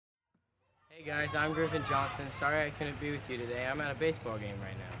Hey guys, I'm Griffin Johnson. Sorry I couldn't be with you today. I'm at a baseball game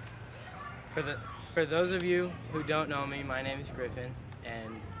right now. For those of you who don't know me, my name is Griffin,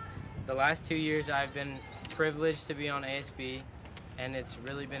 and the last 2 years I've been privileged to be on ASB, and it's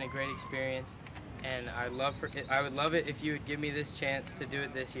really been a great experience. And I would love it if you would give me this chance to do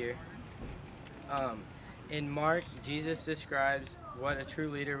it this year. In Mark, Jesus describes what a true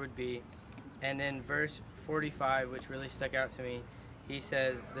leader would be, and in verse 45, which really stuck out to me, he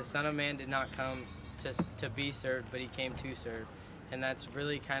says, "The Son of Man did not come to be served, but he came to serve." And that's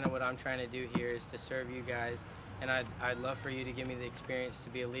really kind of what I'm trying to do here, is to serve you guys. And I'd love for you to give me the experience to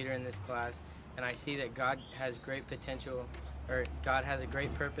be a leader in this class. And I see that God has great potential, or God has a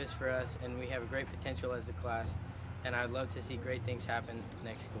great purpose for us, and we have a great potential as a class. And I'd love to see great things happen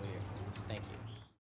next school year. Thank you.